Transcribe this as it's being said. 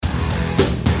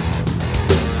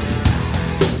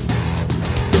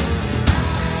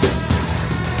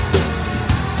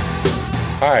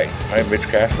Hi, I'm Mitch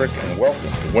Kasprick, and welcome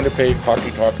to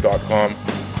WinnipegHockeyTalk.com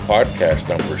podcast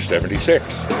number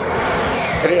 76.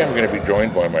 Today I'm going to be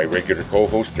joined by my regular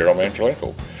co-host, Daryl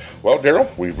Manchelenko. Well,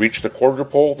 Daryl, we've reached the quarter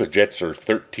pole. The Jets are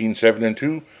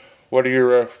 13-7-2. What are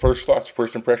your first thoughts,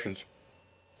 first impressions?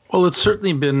 Well, it's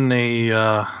certainly been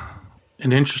an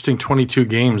interesting 22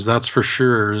 games, that's for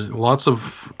sure. Lots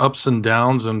of ups and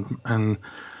downs, and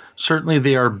certainly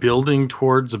they are building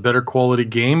towards a better quality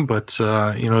game. But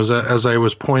as I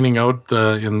was pointing out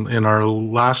in our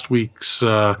last week's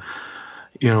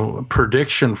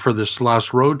prediction for this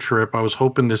last road trip, I was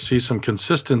hoping to see some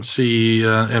consistency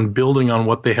and building on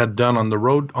what they had done on the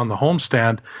road on the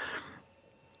homestand.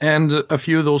 And a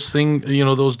few of those things,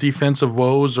 those defensive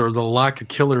woes or the lack of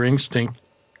killer instinct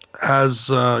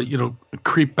has,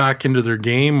 creeped back into their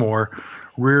game or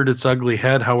reared its ugly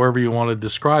head, however you want to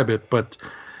describe it. But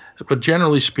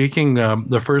generally speaking,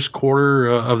 the first quarter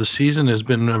of the season has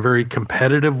been a very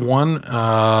competitive one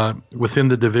within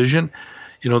the division.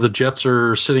 The Jets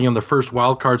are sitting in the first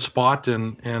wild card spot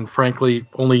and frankly,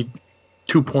 only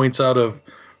 2 points out of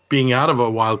being out of a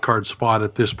wild card spot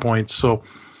at this point. So,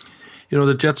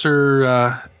 the Jets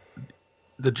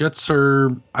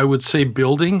are, I would say,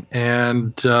 building,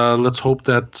 and let's hope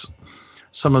that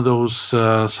some of those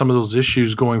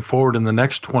issues going forward in the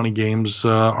next 20 games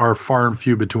are far and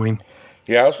few between.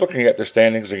 Yeah, I was looking at the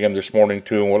standings again this morning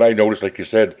too, and what I noticed, like you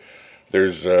said,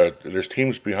 there's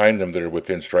teams behind them that are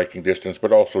within striking distance,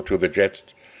 but also too the Jets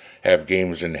have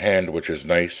games in hand, which is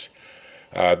nice.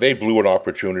 They blew an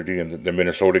opportunity in the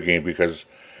Minnesota game because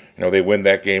they win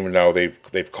that game, and now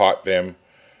they've caught them,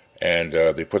 and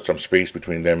they put some space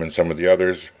between them and some of the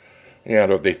others.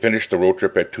 They finished the road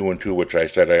trip at 2-2, which I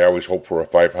said I always hope for a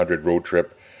 500 road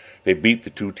trip. They beat the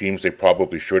two teams they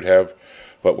probably should have.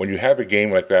 But when you have a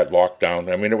game like that locked down,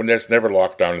 it's never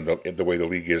locked down in the way the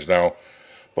league is now.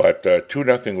 But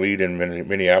 2-0 lead in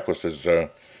Minneapolis is,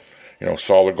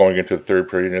 solid going into the third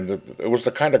period. And it was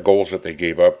the kind of goals that they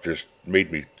gave up just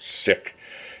made me sick.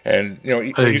 And,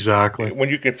 exactly. When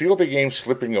you can feel the game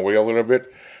slipping away a little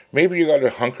bit, maybe you got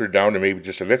to hunker down and maybe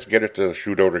just say, let's get it to the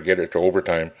shootout or get it to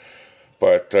overtime.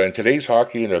 But in today's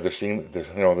hockey, it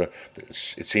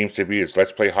seems to be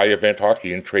let's play high event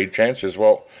hockey and trade chances.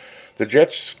 Well, the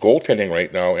Jets' goaltending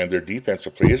right now and their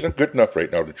defensive play isn't good enough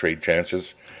right now to trade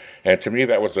chances. And to me,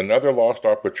 that was another lost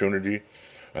opportunity.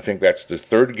 I think that's the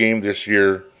third game this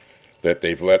year that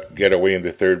they've let get away in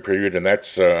the third period, and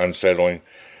that's unsettling.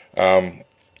 I'm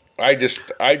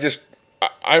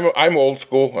old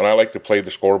school, and I like to play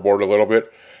the scoreboard a little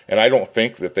bit. And I don't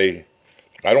think that they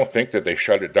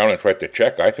shut it down and tried to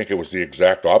check. I think it was the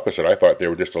exact opposite. I thought they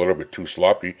were just a little bit too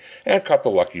sloppy and a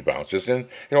couple lucky bounces. And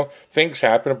things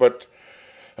happen, but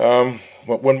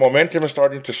when momentum is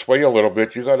starting to sway a little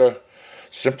bit, you got to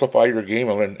simplify your game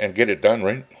and get it done,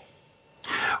 right?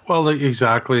 Well,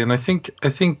 exactly. And I think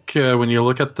when you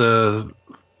look at the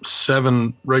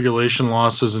 7 regulation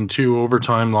losses and 2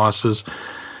 overtime losses,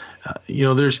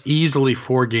 there's easily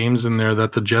 4 games in there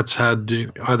that the Jets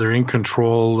had either in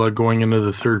control going into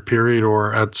the third period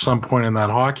or at some point in that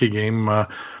hockey game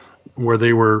where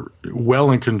they were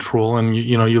well in control. And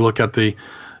you look at the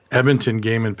Edmonton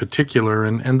game in particular,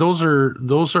 and those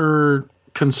are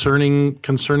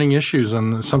concerning issues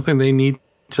and something they need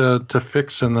to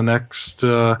fix in the next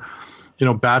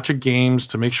batch of games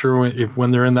to make sure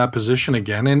when they're in that position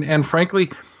again. And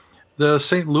frankly, the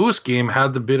St. Louis game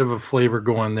had the bit of a flavor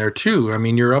going there too. I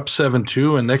mean, you're up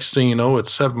 7-2, and next thing you know,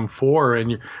 it's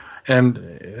 7-4, and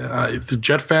the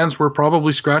Jet fans were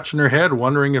probably scratching their head,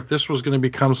 wondering if this was going to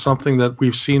become something that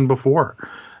we've seen before.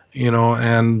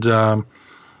 That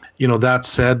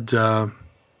said, a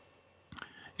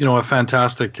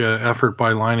fantastic effort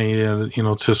by Laine,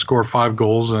 to score 5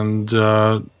 goals and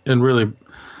really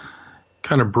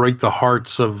kind of break the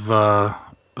hearts of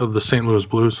the St. Louis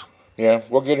Blues. Yeah,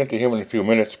 we'll get into him in a few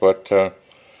minutes, but I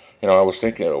was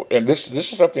thinking, and this is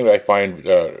something that I find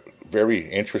very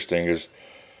interesting is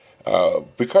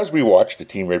because we watch the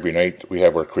team every night, we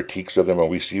have our critiques of them and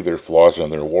we see their flaws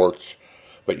and their warts,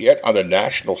 but yet on the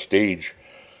national stage,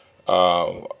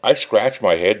 I scratch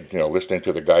my head, listening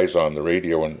to the guys on the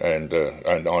radio and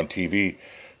on TV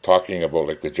talking about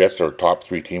like the Jets are a top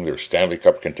 3 team, they're a Stanley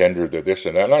Cup contender, they're this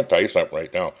and that. And I'll tell you something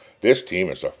right now, this team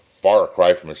is a far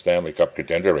cry from a Stanley Cup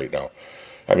contender right now.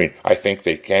 I mean, I think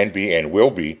they can be and will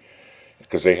be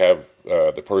because they have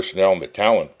the personnel and the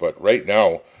talent, but right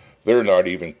now they're not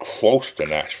even close to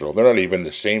Nashville. They're not even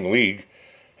the same league,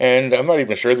 and I'm not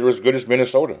even sure they're as good as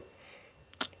Minnesota.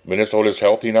 Minnesota's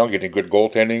healthy now, getting good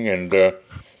goaltending, and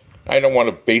I don't want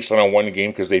to base it on one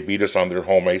game because they beat us on their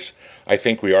home ice. I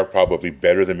think we are probably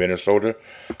better than Minnesota.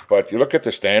 But you look at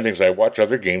the standings, I watch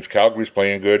other games. Calgary's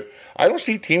playing good. I don't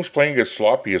see teams playing as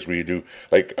sloppy as we do,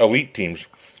 like elite teams.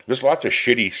 There's lots of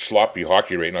shitty, sloppy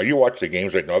hockey right now. You watch the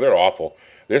games right now; they're awful.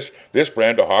 This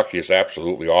brand of hockey is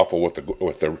absolutely awful with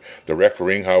the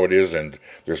refereeing how it is, and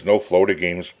there's no flow to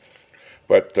games.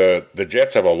 But the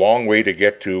Jets have a long way to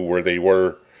get to where they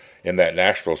were in that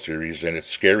Nashville series, and it's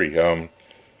scary.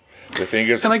 The thing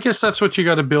is, and I guess that's what you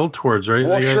got to build towards, right?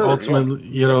 Well, sure, ultimately,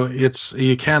 it's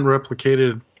you can't replicate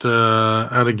it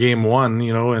out of game one,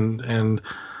 and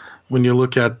when you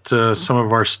look at some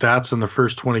of our stats in the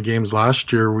first 20 games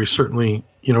last year, we certainly,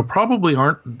 probably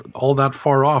aren't all that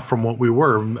far off from what we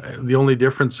were. The only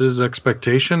difference is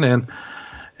expectation,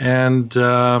 and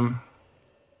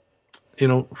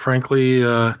frankly,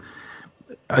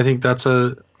 I think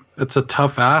it's a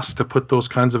tough ask to put those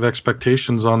kinds of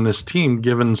expectations on this team,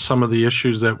 given some of the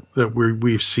issues that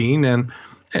we've seen and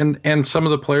some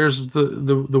of the players,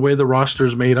 the way the roster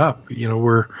is made up.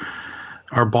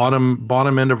 Our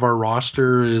bottom end of our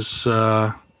roster is,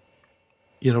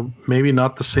 maybe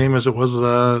not the same as it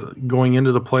was going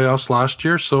into the playoffs last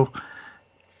year. So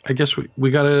I guess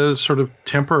we got to sort of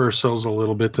temper ourselves a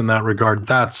little bit in that regard.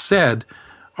 That said,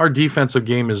 our defensive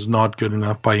game is not good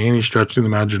enough by any stretch of the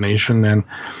imagination,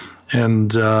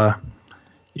 and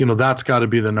that's got to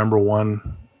be the number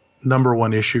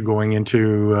one issue going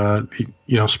into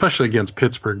especially against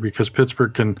Pittsburgh, because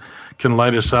Pittsburgh can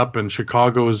light us up, and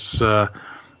Chicago's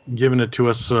given it to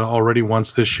us already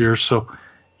once this year. So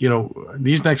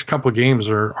these next couple of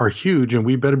games are huge, and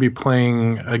we better be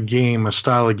playing a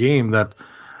style of game that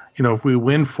if we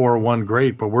win 4-1,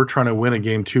 great, but we're trying to win a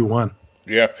game 2-1.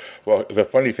 Yeah, well, the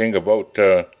funny thing about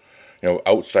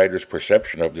outsiders'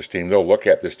 perception of this team, they'll look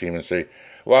at this team and say,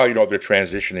 well, they're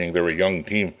transitioning, they're a young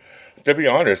team. To be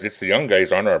honest, it's the young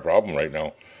guys aren't our problem right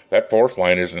now. That fourth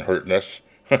line isn't hurting us.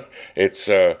 It's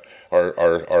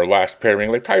our last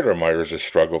pairing. Like Tyler Myers has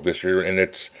struggled this year, and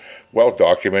it's well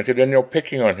documented. And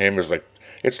picking on him is like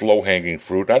it's low hanging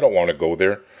fruit. I don't want to go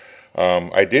there.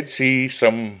 I did see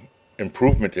some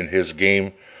improvement in his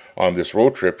game on this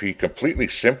road trip. He completely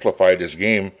simplified his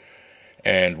game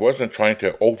and wasn't trying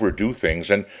to overdo things.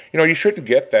 And, you shouldn't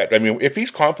get that. I mean, if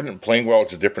he's confident in playing well,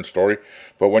 it's a different story.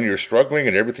 But when you're struggling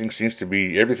and everything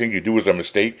you do is a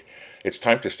mistake, it's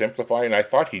time to simplify. And I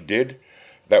thought he did.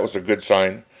 That was a good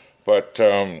sign. But,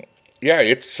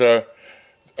 it's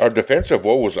our defensive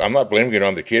woes. I'm not blaming it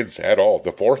on the kids at all.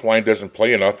 The fourth line doesn't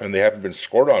play enough, and they haven't been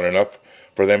scored on enough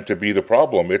for them to be the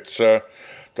problem.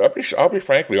 I'll be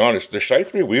frankly honest. The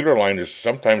Scheifele-Wheeler line is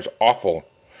sometimes awful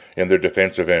in their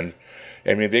defensive end.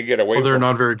 I mean, they get away. Well, they're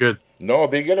not very good. No,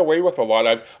 they get away with a lot.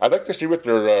 I'd like to see what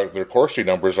their Corsi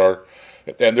numbers are,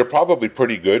 and they're probably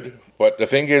pretty good. But the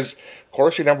thing is,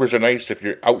 Corsi numbers are nice if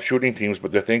you're out shooting teams.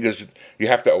 But the thing is, you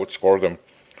have to outscore them,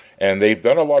 and they've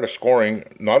done a lot of scoring,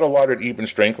 not a lot at even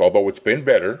strength, although it's been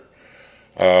better.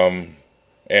 And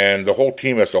the whole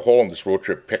team as a whole on this road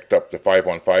trip picked up the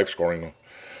 5-on-5 scoring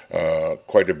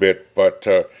quite a bit. But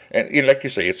and like you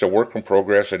say, it's a work in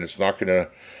progress, and it's not going to.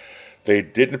 They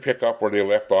didn't pick up where they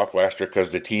left off last year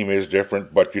because the team is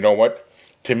different. But you know what?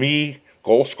 To me,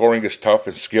 goal scoring is tough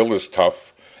and skill is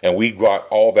tough, and we got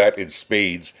all that in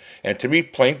spades. And to me,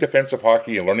 playing defensive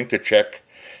hockey and learning to check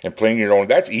and playing your own,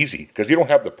 that's easy because you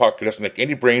don't have the puck. It doesn't take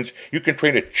any brains. You can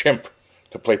train a chimp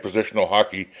to play positional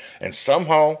hockey. And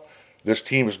somehow this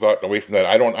team has gotten away from that.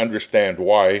 I don't understand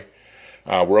why.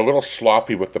 We're a little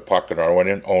sloppy with the puck in our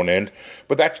own end.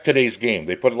 But that's today's game.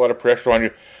 They put a lot of pressure on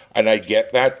you, and I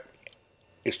get that.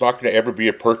 It's not going to ever be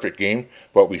a perfect game,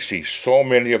 but we see so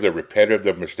many of the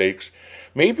repetitive mistakes.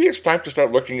 Maybe it's time to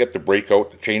start looking at the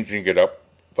breakout, changing it up.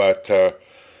 But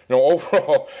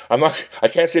overall, I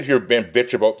can't sit here and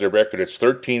bitch about their record. It's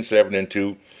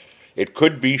 13-7-2.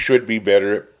 It should be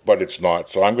better, but it's not.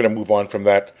 So I'm going to move on from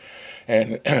that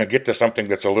and get to something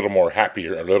that's a little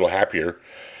happier.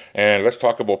 And let's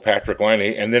talk about Patrik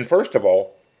Laine. And then first of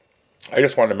all, I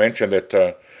just want to mention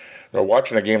that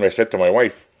watching the game, I said to my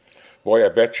wife, boy, I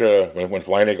bet you when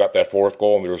Laine got that fourth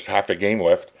goal and there was half a game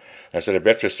left, I said, I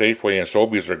bet you Safeway and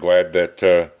Sobeys are glad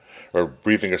that, or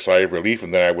breathing a sigh of relief.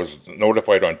 And then I was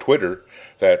notified on Twitter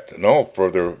that, no, for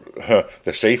the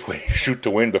Safeway shoot to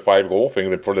win the 5-goal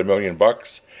thing, that for the $1 million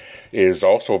is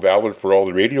also valid for all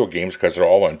the radio games because they're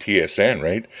all on TSN,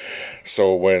 right?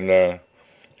 So when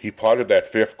he potted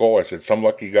that 5th goal, I said, some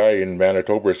lucky guy in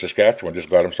Manitoba or Saskatchewan just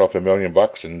got himself $1 million,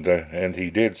 and he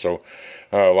did. So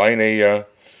Laine,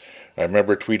 I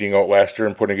remember tweeting out last year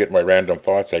and putting it in my random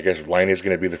thoughts. I guess Laine is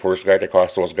going to be the first guy to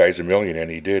cost those guys $1 million, and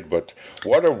he did. But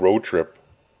what a road trip,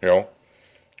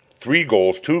 3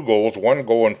 goals, 2 goals, 1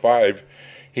 goal in 5.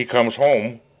 He comes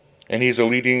home, and he's a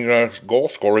leading goal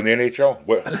scorer in the NHL.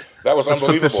 That was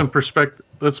unbelievable. Put this in perspective.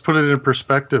 Let's put it in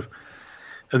perspective.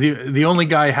 The only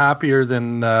guy happier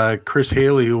than Chris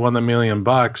Haley, who won the $1 million,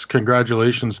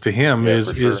 congratulations to him,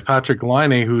 is Patrick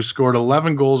Laine, who scored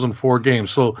 11 goals in 4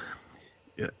 games. So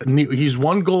he's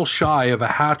 1 goal shy of a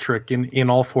hat trick in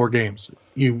all 4 games.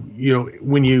 You know,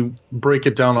 when you break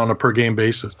it down on a per game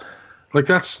basis, like,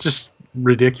 that's just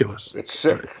ridiculous. It's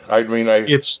sick. I mean,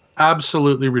 it's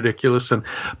absolutely ridiculous.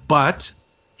 But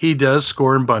he does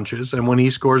score in bunches, and when he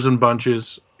scores in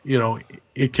bunches, you know,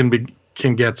 it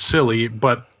can get silly.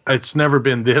 But it's never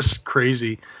been this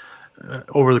crazy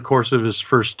over the course of his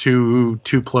first two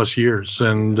plus years.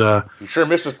 And he sure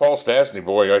misses Paul Stastny,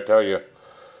 boy, I tell you.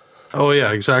 Oh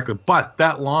yeah, exactly. But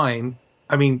that line,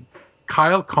 I mean,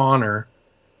 Kyle Connor,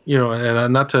 you know,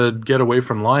 and not to get away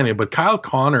from Laine, but Kyle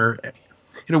Connor,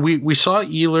 you know, we saw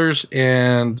Ehlers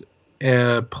and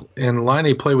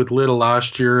Laine play with Little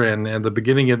last year and the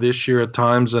beginning of this year at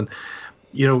times, and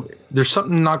you know, there's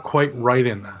something not quite right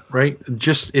in that, right?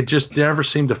 It just never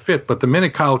seemed to fit. But the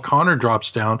minute Kyle Connor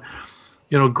drops down,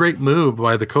 you know, great move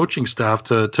by the coaching staff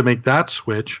to make that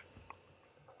switch,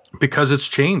 because it's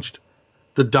changed.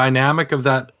 The dynamic of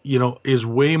that, you know, is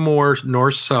way more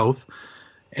north-south,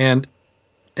 and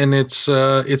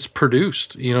it's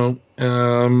produced. You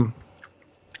know,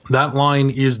 that line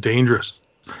is dangerous,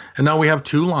 and now we have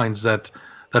 2 lines that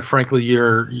frankly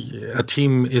a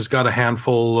team has got a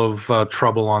handful of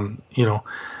trouble on, you know,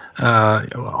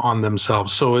 on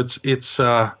themselves. So it's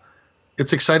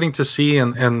exciting to see,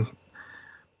 and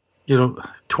you know,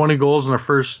 20 goals in the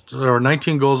first, or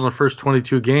 19 goals in the first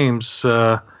 22 games.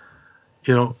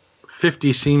 You know,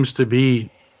 50 seems to be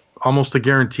almost a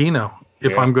guarantee now.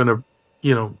 If I'm going to,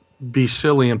 you know, be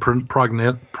silly and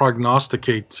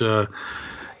prognosticate, you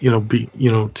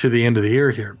know, to the end of the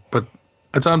year here. But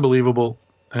it's unbelievable,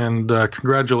 and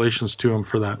congratulations to him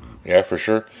for that. Yeah, for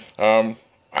sure. I'm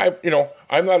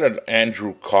not an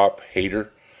Andrew Copp hater,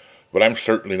 but I'm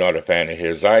certainly not a fan of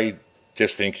his. I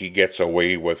just think he gets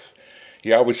away with.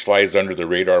 He always slides under the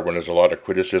radar when there's a lot of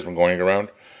criticism going around.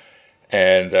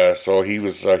 And so he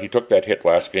took that hit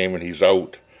last game, and he's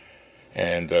out.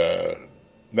 And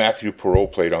Matthew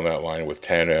Perreault played on that line with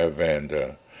Tanev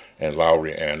and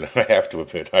Lowry, and I have to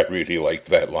admit, I really liked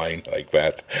that line like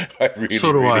that. I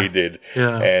really did.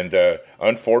 Yeah. And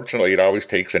unfortunately, it always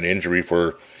takes an injury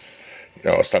for,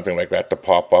 you know, something like that to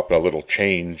pop up and a little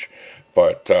change.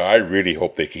 But I really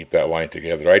hope they keep that line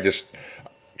together. I just,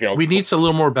 you know, we need a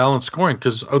little more balanced scoring,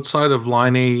 because outside of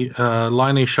Laine,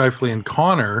 Scheifele, and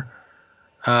Connor.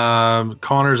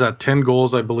 Connor's at 10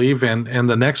 goals, I believe, and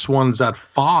the next one's at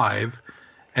 5,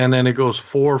 and then it goes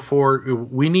 4-4.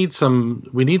 We need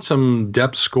some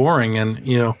depth scoring, and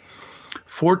you know,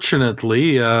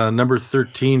 fortunately, number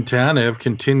 13 Tanev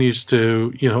continues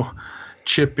to, you know,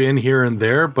 chip in here and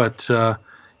there. But you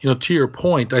know, to your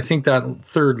point, I think that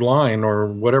third line, or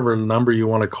whatever number you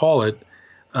want to call it,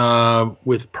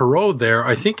 with Perreault there,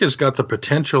 I think has got the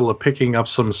potential of picking up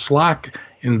some slack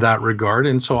in that regard.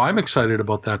 And so I'm excited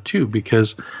about that too,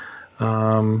 because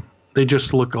they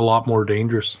just look a lot more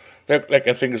dangerous. Like,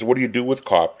 the thing is, what do you do with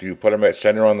Copp? Do you put him at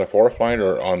center on the 4th line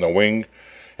or on the wing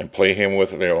and play him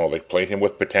with, you know, like play him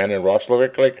with Petan and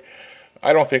Roslovic? Like,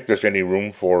 I don't think there's any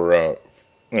room for,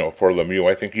 you know, for Lemieux.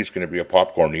 I think he's going to be a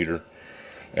popcorn eater.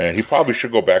 And he probably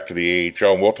should go back to the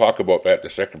AHL, and we'll talk about that in a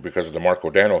second because of the Marco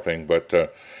Dano thing. But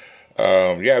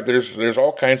yeah, there's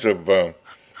all kinds of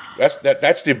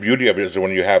that's the beauty of it, is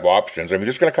when you have options. I mean,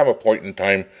 there's going to come a point in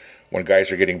time when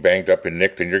guys are getting banged up and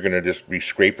nicked, and you're going to just be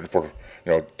scraping for,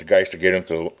 you know, the guys to get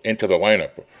into the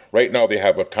lineup. Right now, they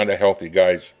have a ton of healthy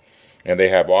guys, and they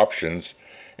have options,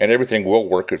 and everything will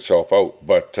work itself out.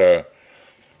 But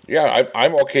yeah,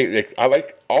 I'm okay. I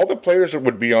like all the players that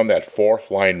would be on that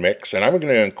 4th line mix, and I'm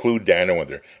going to include Dano in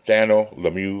there. Dano,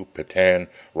 Lemieux, Petan,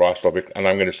 Roslovic, and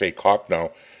I'm going to say Copp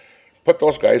now. Put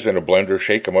those guys in a blender,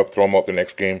 shake them up, throw them out the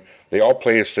next game. They all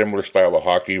play a similar style of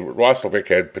hockey. Roslovic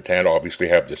and Petan obviously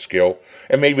have the skill,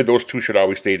 and maybe those two should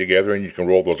always stay together, and you can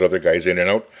roll those other guys in and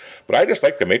out. But I just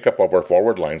like the makeup of our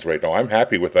forward lines right now. I'm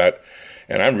happy with that,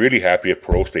 and I'm really happy if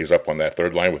Perreault stays up on that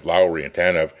 3rd line with Lowry and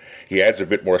Tanev. He adds a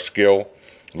bit more skill,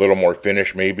 a little more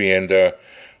finish maybe, and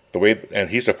and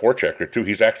he's a forechecker too.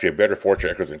 He's actually a better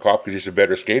forechecker than Copp because he's a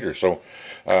better skater. So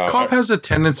Copp has a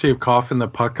tendency of coughing the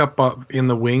puck up in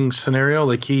the wing scenario.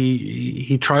 Like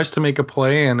he tries to make a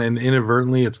play, and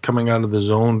inadvertently it's coming out of the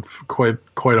zone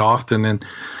quite often. And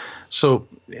so,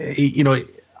 you know,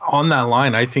 on that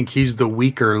line, I think he's the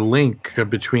weaker link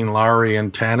between Lowry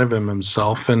and Tanev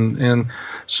himself. And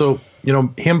so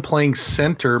him playing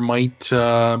center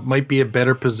might be a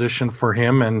better position for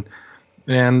him,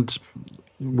 and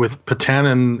with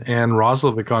Petan and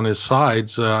Roslovic on his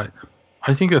sides, I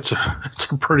think it's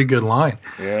a pretty good line.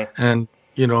 Yeah. And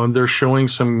and they're showing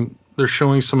some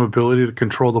ability to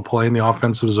control the play in the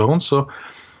offensive zone. So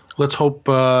let's hope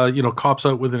Kopp's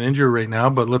out with an injury right now,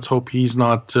 but let's hope he's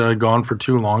not gone for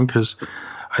too long, because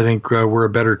I think we're a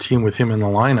better team with him in the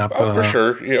lineup. For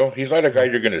sure. He's not a guy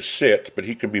you're going to sit, but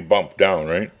he can be bumped down,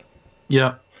 right?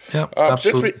 Yeah. Yeah,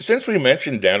 absolutely. Since we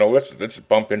mentioned Dano, let's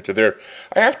bump into there.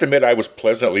 I have to admit, I was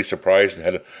pleasantly surprised and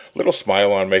had a little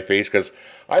smile on my face, because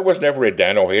I was never a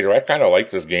Dano hater. I kind of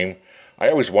liked this game. I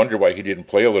always wondered why he didn't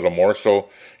play a little more. So,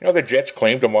 the Jets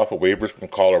claimed him off of waivers from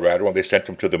Colorado, and they sent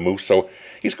him to the Moose. So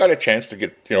he's got a chance to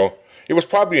get, it was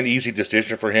probably an easy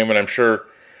decision for him, and I'm sure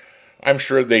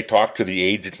they talked to the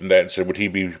agent and that and said, would he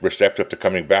be receptive to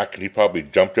coming back? And he probably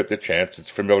jumped at the chance. It's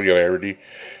familiarity.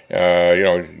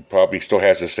 He probably still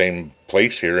has the same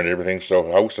place here and everything,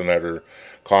 so house and that, or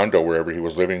condo, wherever he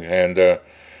was living. And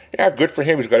good for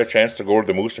him. He's got a chance to go to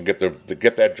the Moose and get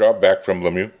that job back from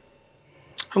Lemieux.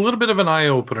 A little bit of an eye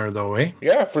opener, though, eh?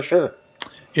 Yeah, for sure.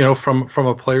 From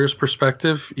a player's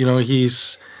perspective, he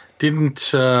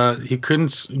couldn't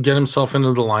get himself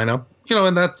into the lineup.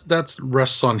 And that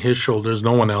rests on his shoulders,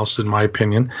 no one else, in my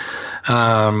opinion.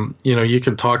 You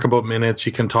can talk about minutes,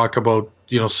 you can talk about,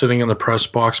 sitting in the press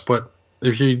box, but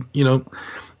if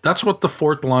that's what the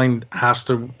fourth line has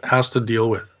to deal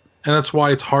with. And that's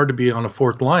why it's hard to be on a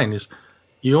fourth line, is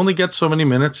you only get so many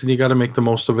minutes and you got to make the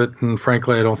most of it. And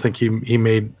frankly, I don't think he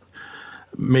made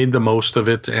the most of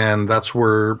it. And that's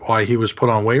why he was put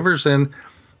on waivers, and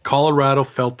Colorado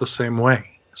felt the same way.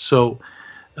 So,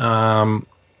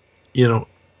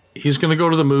 he's going to go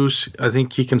to the Moose. I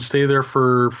think he can stay there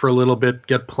for a little bit,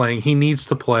 get playing. He needs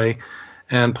to play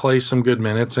and play some good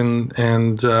minutes. And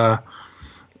I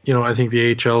think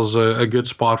the AHL is a good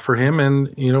spot for him.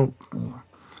 And,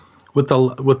 with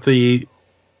the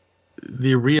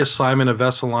reassignment of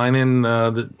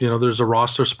Vesalainen, there's a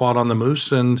roster spot on the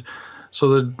Moose. And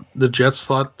so the Jets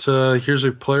thought, here's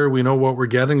a player, we know what we're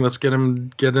getting. Let's get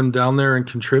him down there and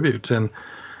contribute.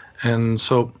 And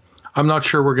so I'm not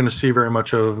sure we're going to see very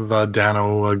much of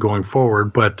Dano going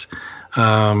forward, but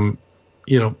you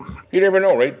never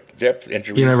know, right? Depth,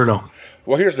 injuries. You never know.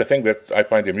 Well, here's the thing that I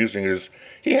find amusing is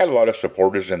he had a lot of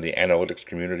supporters in the analytics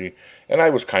community, and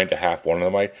I was kind of half one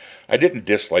of them. I didn't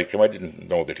dislike him. I didn't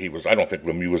know that he was. I don't think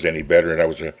Lemieux was any better, and that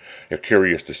was a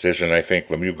curious decision. I think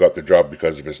Lemieux got the job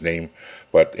because of his name,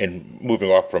 but in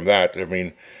moving off from that, I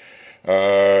mean,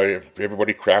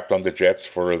 everybody crapped on the Jets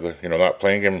for not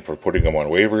playing him, for putting him on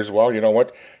waivers. Well, you know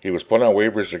what? He was put on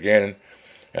waivers again,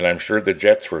 and I'm sure the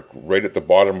Jets were right at the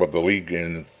bottom of the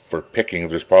league for picking.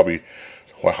 There's probably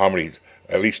how many?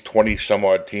 At least 20 some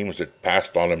odd teams that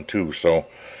passed on him too. So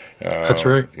that's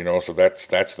right. So that's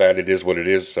that. It is what it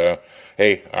is.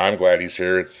 Hey, I'm glad he's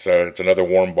here. It's another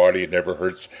warm body. It never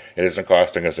hurts. It isn't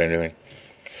costing us anything.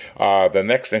 The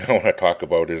next thing I want to talk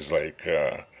about is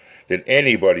did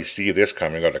anybody see this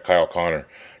coming out of Kyle Connor?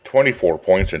 24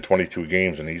 points in 22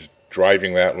 games, and he's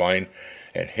driving that line.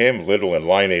 And him, Little, and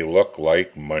Laine look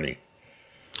like money.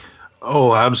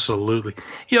 Oh, absolutely.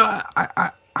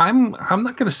 I'm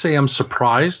not going to say I'm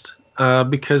surprised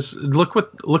because look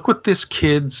what this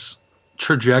kid's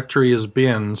trajectory has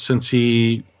been since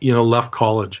he left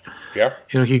college. Yeah.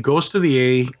 He goes to the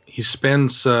A. He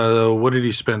spends what did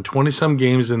he spend? 20 some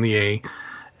games in the A,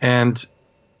 and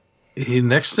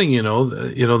next thing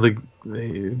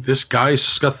this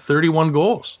guy's got 31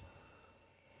 goals.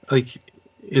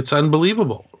 It's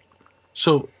unbelievable.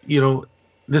 So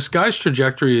this guy's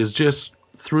trajectory is just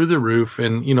through the roof,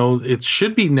 and it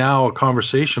should be now a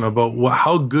conversation about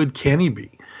how good can he be.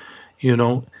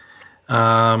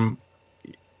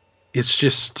 It's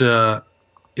just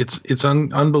it's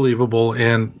unbelievable,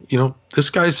 and this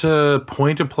guy's a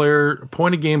point of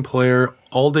game player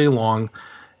all day long,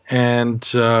 and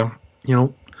 30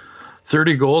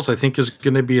 goals I think is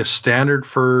going to be a standard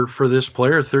for this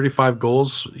player. 35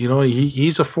 goals,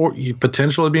 he's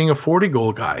potentially being a 40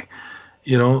 goal guy,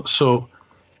 so.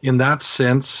 In that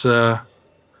sense, it's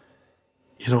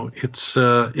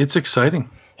exciting.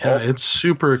 Yeah, it's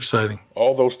super exciting.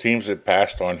 All those teams that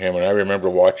passed on him, and I remember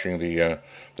watching the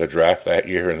draft that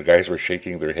year, and the guys were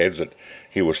shaking their heads that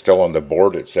he was still on the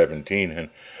board at 17.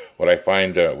 And what I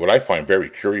find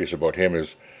very curious about him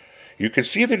is, you could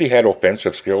see that he had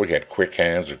offensive skill. He had quick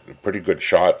hands, a pretty good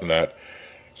shot, and that.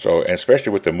 So, and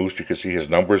especially with the Moose, you could see his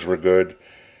numbers were good.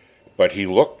 But he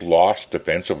looked lost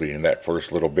defensively in that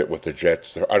first little bit with the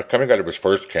Jets. Coming out of his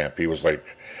first camp, he was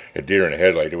like a deer in a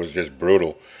headlight. It was just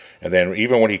brutal. And then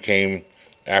even when he came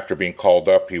after being called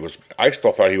up, I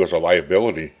still thought he was a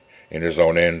liability in his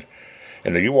own end.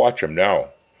 And you watch him now.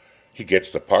 He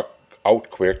gets the puck out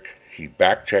quick. He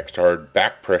back checks hard.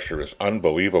 Back pressure is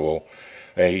unbelievable.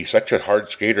 And he's such a hard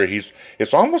skater.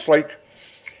 It's almost like,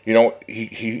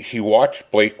 he watched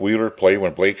Blake Wheeler play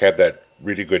when Blake had that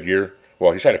really good year.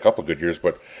 Well, he's had a couple good years,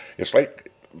 but it's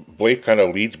like Blake kind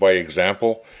of leads by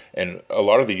example, and a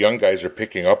lot of the young guys are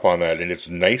picking up on that, and it's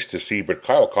nice to see. But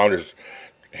Kyle Connor's,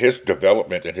 his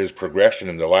development and his progression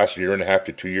in the last year and a half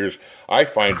to 2 years, I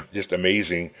find just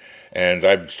amazing, and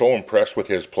I'm so impressed with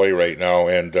his play right now.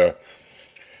 And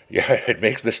it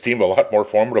makes this team a lot more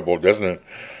formidable, doesn't it?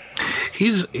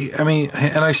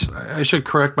 I should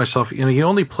correct myself. He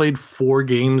only played 4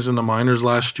 games in the minors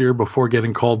last year before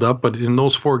getting called up, but in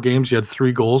those 4 games, he had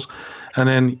 3 goals. And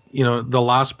then, the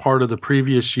last part of the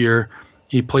previous year,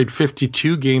 he played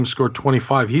 52 games, scored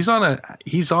 25. He's on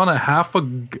a half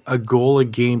a goal a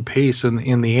game pace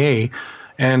in the A,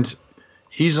 and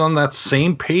he's on that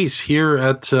same pace here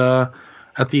at the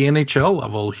NHL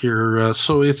level here.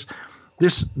 So it's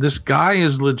this guy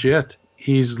is legit.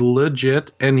 He's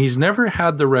legit, and he's never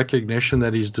had the recognition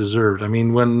that he's deserved. I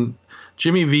mean, when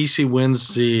Jimmy Vesey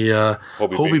wins the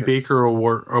Hobey Baker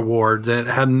award that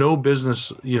had no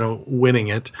business, winning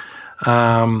it.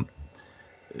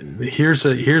 Here's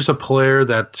a player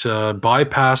that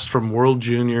bypassed from World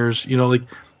Juniors.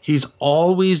 He's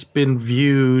always been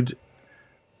viewed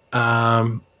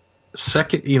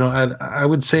second, I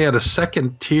would say at a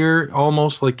second tier,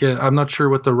 almost like I'm not sure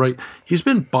what he's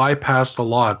been bypassed a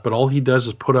lot, but all he does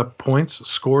is put up points,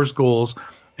 scores goals,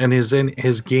 and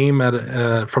his game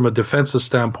from a defensive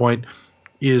standpoint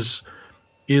is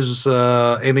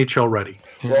NHL ready.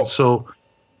 Well, so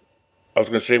I was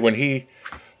going to say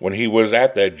when he was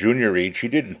at that junior age, he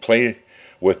didn't play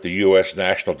with the U.S.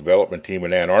 National Development Team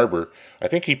in Ann Arbor. I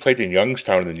think he played in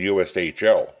Youngstown in the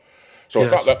USHL. So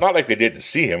yes. It's not like they didn't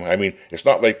see him. I mean, it's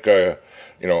not like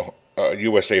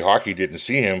USA Hockey didn't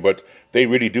see him, but they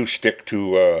really do stick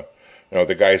to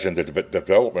the guys in the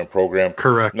development program.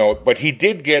 Correct. No, but he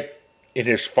did get in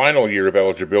his final year of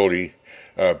eligibility,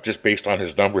 just based on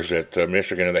his numbers at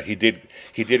Michigan, and that he did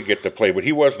get to play, but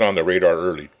he wasn't on the radar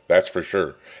early. That's for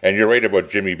sure. And you're right about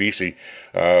Jimmy Vesey.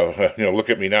 Look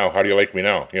at me now. How do you like me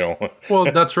now?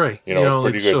 Well, that's right. It's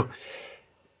pretty good. So,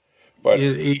 but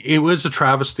it was a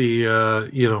travesty,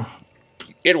 It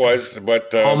was,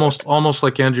 but almost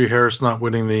like Andrew Harris not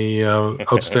winning the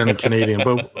Outstanding Canadian,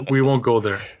 but we won't go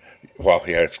there. Well,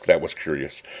 yeah, that was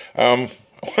curious. I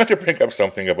want to bring up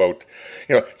something about,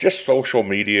 just social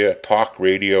media, talk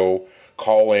radio,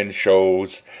 call-in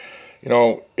shows.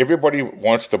 Everybody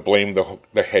wants to blame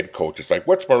the head coach. It's like,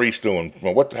 what's Maurice doing?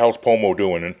 What the hell's Pomo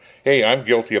doing? And hey, I'm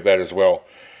guilty of that as well.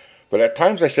 But at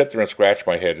times I sit there and scratch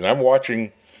my head, and I'm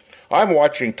watching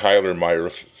Tyler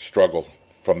Myers struggle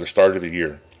from the start of the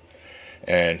year,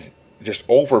 and just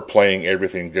overplaying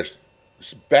everything, just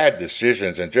bad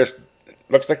decisions, and just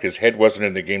looks like his head wasn't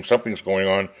in the game. Something's going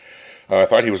on. I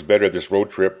thought he was better this road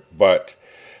trip, but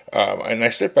and I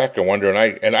sit back and wonder,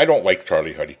 and I don't like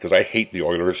Charlie Huddy because I hate the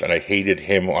Oilers, and I hated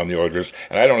him on the Oilers,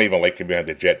 and I don't even like him behind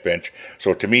the Jet bench.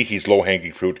 So to me, he's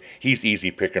low-hanging fruit. He's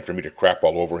easy picking for me to crap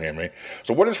all over him, right?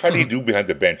 So what does Huddy do behind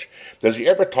the bench? Does he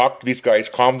ever talk to these guys,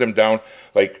 calm them down,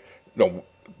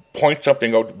 point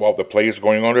something out while the play is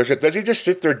going on? Or does he just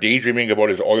sit there daydreaming about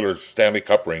his Oilers Stanley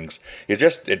Cup rings? It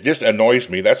just annoys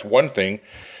me. That's one thing.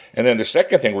 And then the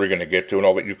second thing we're going to get to, and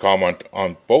I'll let you comment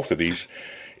on both of these,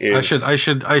 is... I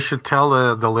should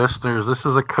tell the listeners, this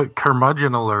is a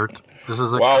curmudgeon alert. This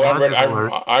is a curmudgeon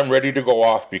alert. I'm ready to go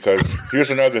off, because here's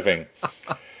another thing.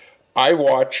 I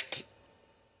watched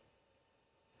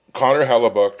Connor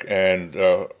Hellebuyck and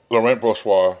Laurent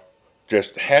Brossoit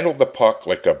just handle the puck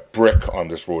like a brick on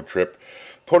this road trip,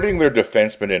 putting their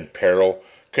defensemen in peril,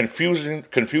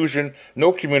 confusion,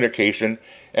 no communication.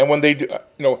 And when they do,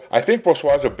 I think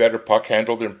Brossoit's a better puck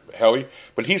handler than Helly,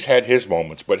 but he's had his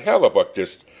moments. But Hellebuyck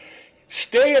just,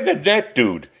 stay in the net,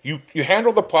 dude. You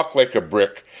handle the puck like a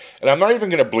brick. And I'm not even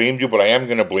going to blame you, but I am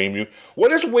going to blame you. What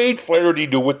does Wade Flaherty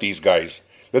do with these guys?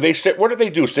 What do they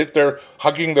do? Sit there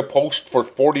hugging the post for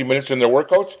 40 minutes in their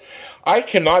workouts? I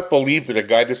cannot believe that a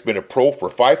guy that's been a pro for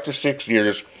 5 to 6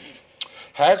 years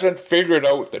hasn't figured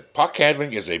out that puck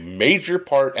handling is a major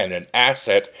part and an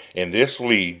asset in this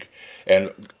league.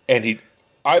 And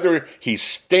he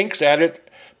stinks at it,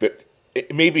 but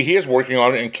maybe he is working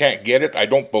on it and can't get it. I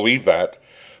don't believe that.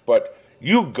 But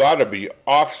you got to be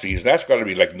off-season. That's got to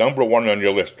be like number one on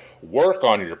your list. Work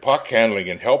on your puck handling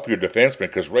and help your defensemen,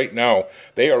 because right now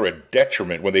they are a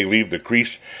detriment when they leave the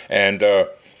crease. And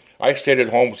I sit at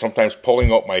home sometimes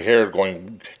pulling out my hair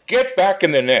going, get back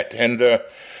in the net. And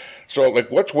So,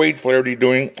 like, what's Wade Flaherty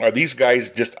doing? Are these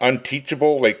guys just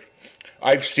unteachable? Like,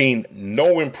 I've seen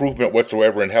no improvement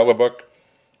whatsoever in Hellebuck.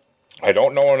 I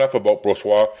don't know enough about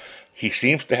Brossoit. He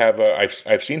seems to have.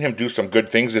 I've seen him do some good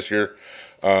things this year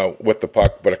with the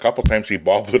puck, but a couple times he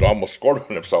bobbled it, almost scored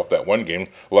on himself that one game.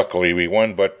 Luckily, we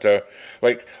won. But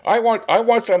like, I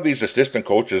want some of these assistant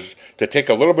coaches to take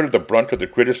a little bit of the brunt of the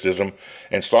criticism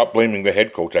and stop blaming the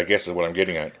head coach, I guess is what I'm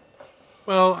getting at.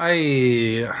 Well,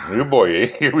 Oh boy, eh?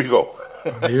 Here we go.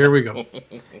 Here we go.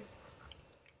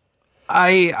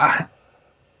 I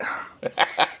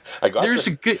got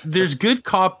there's good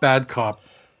cop, bad cop,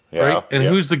 yeah, right? And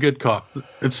who's the good cop?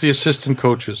 It's the assistant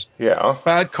coaches. Yeah.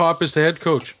 Bad cop is the head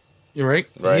coach. You're right.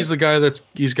 He's the guy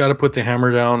he's got to put the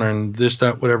hammer down and this,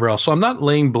 that, whatever else. So I'm not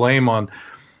laying blame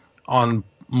on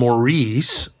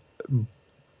Maurice,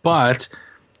 but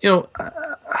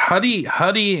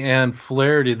Huddy and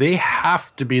Flaherty, they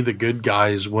have to be the good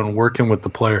guys when working with the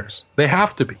players. They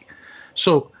have to be.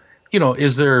 So, are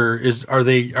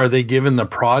they given the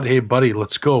prod? Hey, buddy,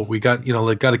 let's go. We got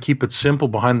to keep it simple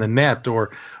behind the net.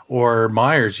 Or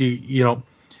Myers,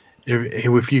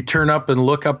 if you turn up and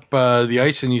look up the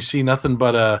ice and you see nothing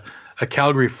but a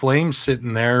Calgary Flames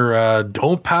sitting there,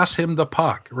 don't pass him the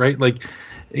puck, right?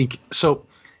 So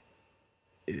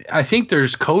I think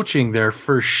there's coaching there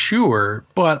for sure,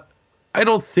 but I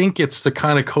don't think it's the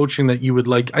kind of coaching that you would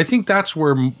like. I think that's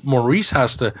where Maurice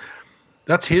has to.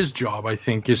 That's his job, I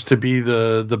think, is to be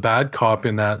the bad cop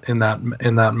in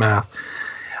that math.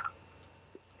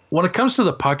 When it comes to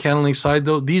the puck handling side,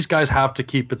 though, these guys have to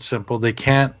keep it simple. They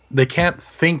can't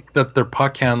think that they're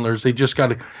puck handlers. They just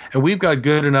got to, and we've got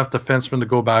good enough defensemen to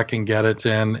go back and get it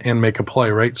and make a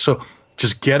play, right? So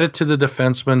just get it to the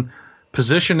defenseman,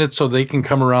 position it so they can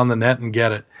come around the net and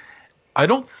get it. I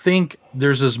don't think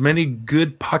there's as many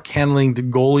good puck handling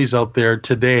goalies out there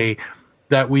today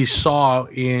that we saw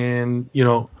in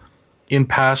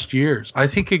past years. I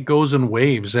think it goes in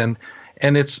waves, and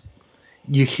it's,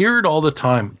 you hear it all the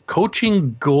time.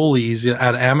 Coaching goalies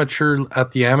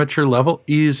at the amateur level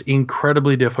is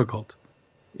incredibly difficult.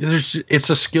 It's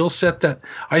a skill set that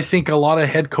I think a lot of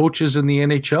head coaches in the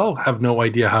NHL have no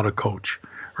idea how to coach,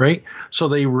 right? So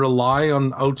they rely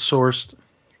on outsourced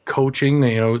coaching.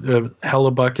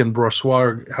 Hellebuck and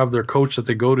Brossoit have their coach that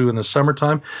they go to in the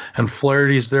summertime, and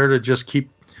Flaherty's there to just keep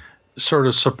sort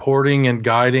of supporting and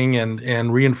guiding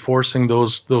and reinforcing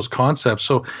those concepts.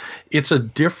 So it's a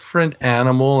different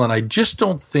animal, and I just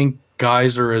don't think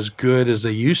guys are as good as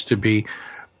they used to be,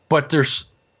 but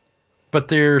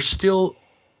they're still,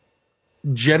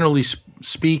 generally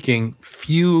speaking,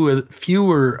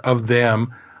 fewer of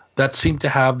them that seem to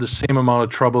have the same amount of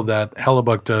trouble that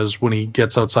Hellebuck does when he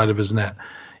gets outside of his net.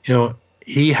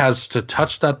 He has to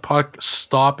touch that puck,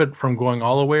 stop it from going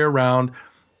all the way around,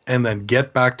 and then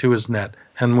get back to his net.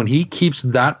 And when he keeps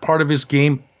that part of his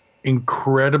game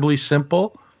incredibly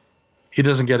simple, he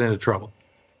doesn't get into trouble.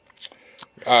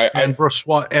 And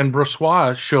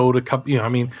Brossoit showed a couple.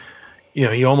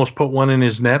 He almost put one in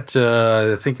his net.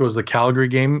 I think it was the Calgary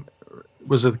game.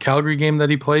 Was it the Calgary game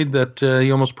that he played that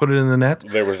he almost put it in the net?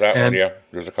 There was that one, yeah.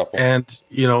 There's a couple. And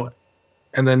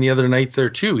and then the other night there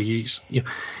too.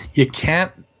 You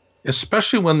can't,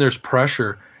 especially when there's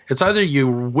pressure. It's either you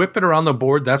whip it around the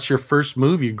board. That's your first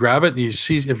move. You grab it and you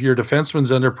see if your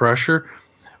defenseman's under pressure,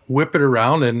 whip it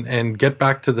around and get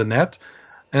back to the net.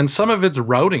 And some of it's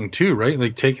routing too, right?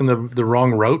 Like taking the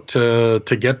wrong route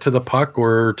to get to the puck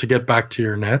or to get back to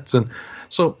your nets. And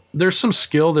so there's some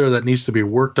skill there that needs to be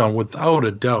worked on without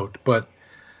a doubt. But,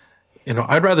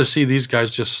 I'd rather see these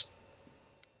guys just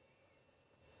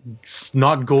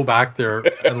not go back there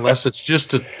unless it's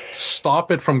just to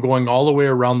stop it from going all the way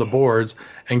around the boards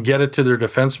and get it to their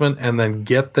defenseman and then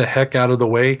get the heck out of the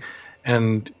way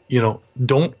and,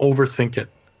 don't overthink it.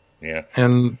 Yeah.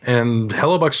 And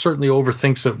Hellebuck certainly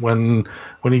overthinks it when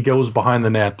he goes behind the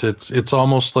net. It's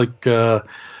almost like,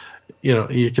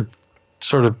 you could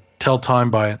sort of tell time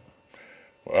by it.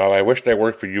 Well, I wish that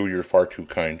worked for you. You're far too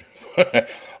kind.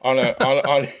 On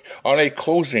a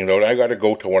closing note, I got to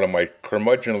go to one of my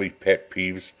curmudgeonly pet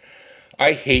peeves.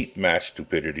 I hate mass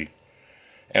stupidity,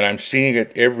 and I'm seeing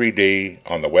it every day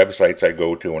on the websites I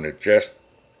go to, and it just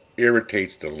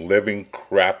irritates the living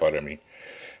crap out of me.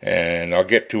 And I'll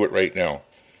get to it right now.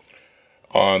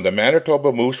 On the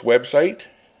Manitoba Moose website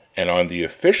and on the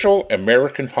official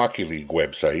American Hockey League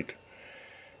website,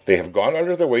 they have gone out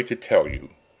of their way to tell you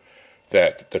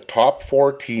that the top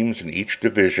 4 teams in each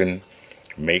division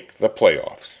make the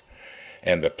playoffs.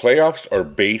 And the playoffs are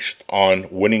based on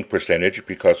winning percentage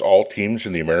because all teams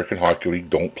in the American Hockey League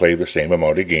don't play the same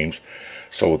amount of games.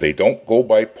 So they don't go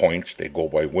by points, they go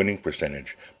by winning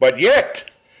percentage. But yet,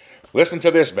 Listen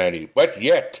to this, Manny. But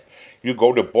yet, you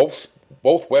go to both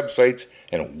websites,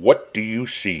 and what do you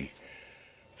see?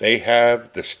 They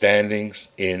have the standings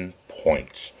in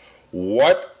points.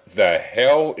 What the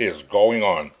hell is going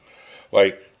on?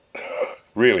 Like,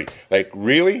 really?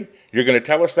 You're going to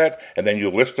tell us that, and then you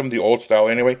list them the old style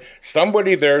anyway?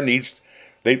 Somebody there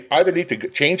they either need to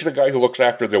change the guy who looks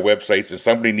after their websites, and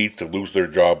somebody needs to lose their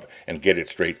job and get it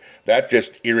straight. That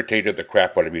just irritated the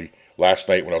crap out of me last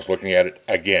night when I was looking at it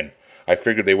again. I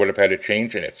figured they would have had a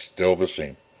change, and it's still the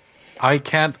same. I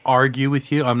can't argue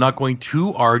with you. I'm not going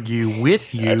to argue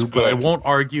with you, but I won't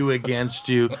argue against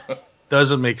you.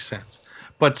 Doesn't make sense.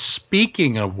 But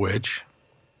speaking of which,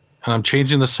 and I'm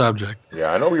changing the subject.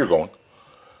 Yeah, I know where you're going.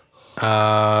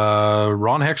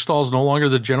 Ron Hextall is no longer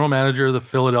the general manager of the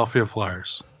Philadelphia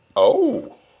Flyers.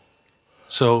 Oh.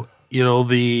 So,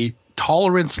 the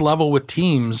tolerance level with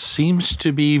teams seems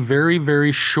to be very,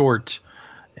 very short.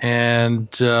 And,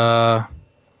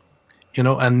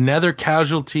 another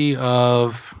casualty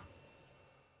of,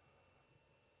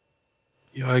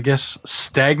 I guess,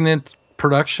 stagnant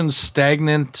production,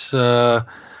 stagnant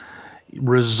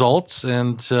results,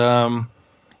 and,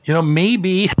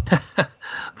 maybe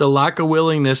the lack of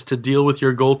willingness to deal with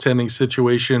your goaltending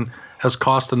situation has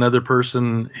cost another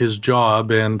person his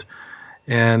job, and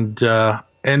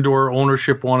or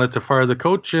ownership wanted to fire the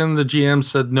coach, and the GM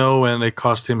said no, and it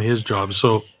cost him his job.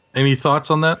 So, any thoughts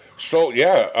on that? So,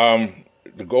 yeah,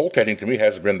 the goaltending to me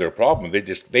has been their problem.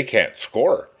 They can't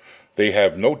score. They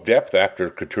have no depth after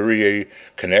Couturier,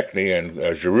 Konechny,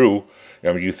 and Giroux.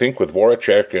 I mean, you think with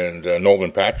Voracek and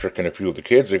Nolan Patrick and a few of the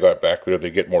kids they got back there, they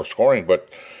get more scoring. But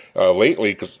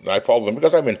lately, because I follow them,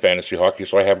 because I'm in fantasy hockey,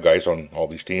 so I have guys on all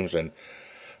these teams, and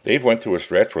they've went through a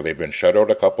stretch where they've been shut out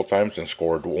a couple times and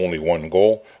scored only one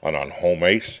goal on home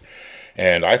ice.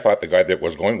 And I thought the guy that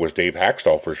was going was Dave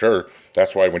Hakstol for sure.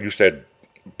 That's why when you said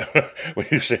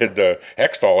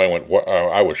Hextall, I went.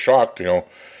 I was shocked.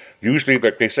 Usually,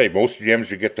 like they say, most GMs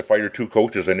you get to fire two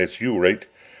coaches, and it's you, right?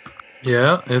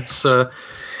 Yeah, it's to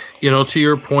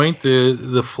your point,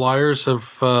 the Flyers have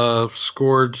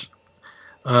scored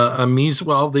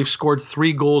they've scored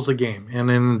 3 goals a game, and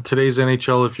in today's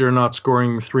NHL, if you're not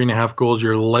scoring 3.5 goals,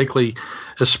 you're likely,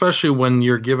 especially when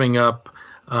you're giving up,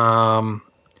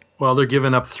 they're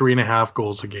giving up 3.5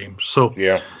 goals a game. So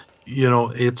yeah,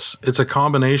 it's a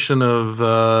combination of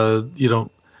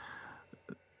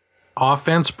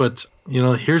offense, but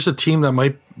here's a team that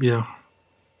might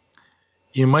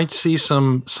you might see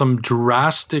some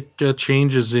drastic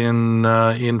changes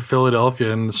in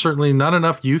Philadelphia, and certainly not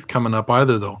enough youth coming up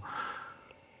either, though.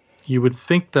 You would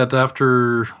think that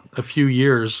after a few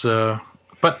years,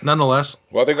 but nonetheless.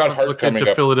 Well, they got Hart coming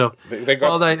up. Philadelphia.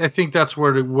 I think that's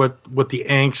what the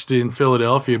angst in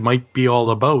Philadelphia might be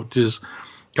all about. Is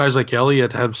guys like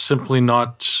Elliott have simply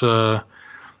not.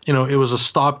 It was a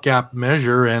stopgap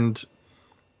measure, and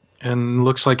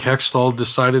looks like Hextall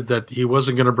decided that he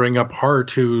wasn't going to bring up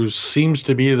Hart, who seems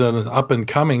to be the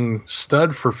up-and-coming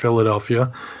stud for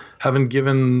Philadelphia,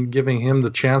 giving him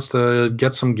the chance to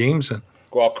get some games in.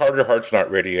 Well, Carter Hart's not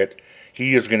ready yet.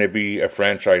 He is going to be a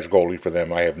franchise goalie for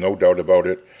them. I have no doubt about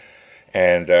it.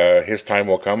 And his time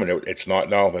will come, and it's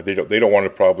not now. They don't want to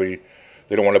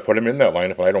put him in that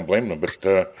lineup, and I don't blame them.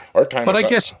 But our time. But I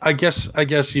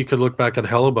guess you could look back at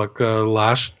Hellebuck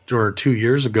last or 2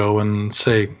 years ago and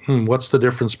say, what's the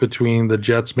difference between the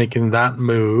Jets making that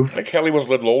move? I think Helly was a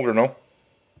little older, no?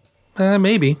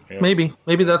 Maybe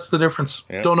that's the difference.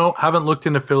 Yeah. Don't know. Haven't looked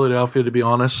into Philadelphia, to be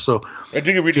honest. So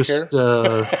do you really care?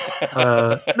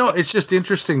 No, it's just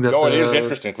interesting that. No, it is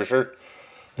interesting for sure.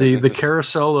 The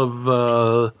carousel of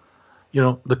the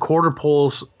quarter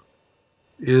polls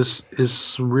is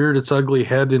reared its ugly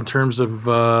head in terms of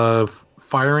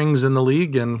firings in the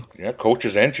league, and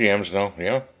coaches and GMs now.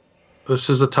 Yeah, this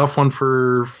is a tough one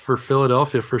for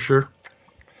Philadelphia for sure.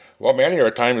 Well, Manny, our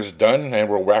time is done, and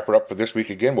we'll wrap it up for this week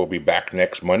again. We'll be back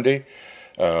next Monday.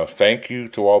 Thank you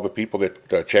to all the people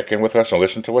that check in with us and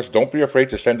listen to us. Don't be afraid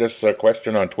to send us a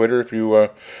question on Twitter if you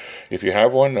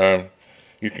have one.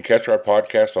 You can catch our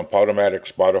podcast on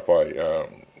Podomatic, Spotify,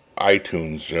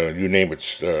 iTunes, you name it,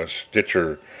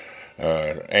 Stitcher,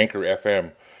 Anchor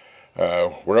FM.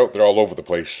 We're out there all over the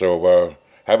place. So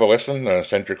have a listen,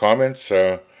 send your comments.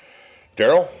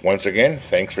 Daryl, once again,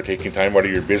 thanks for taking time out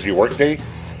of your busy workday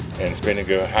and spending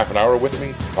a half an hour with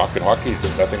me talking hockey.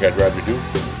 It's nothing I'd rather do.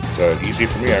 It's easy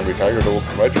for me. I'm retired old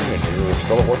curmudgeon, and you're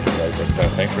still a working guy. But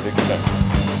thanks for taking time.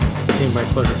 Hey, my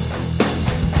pleasure.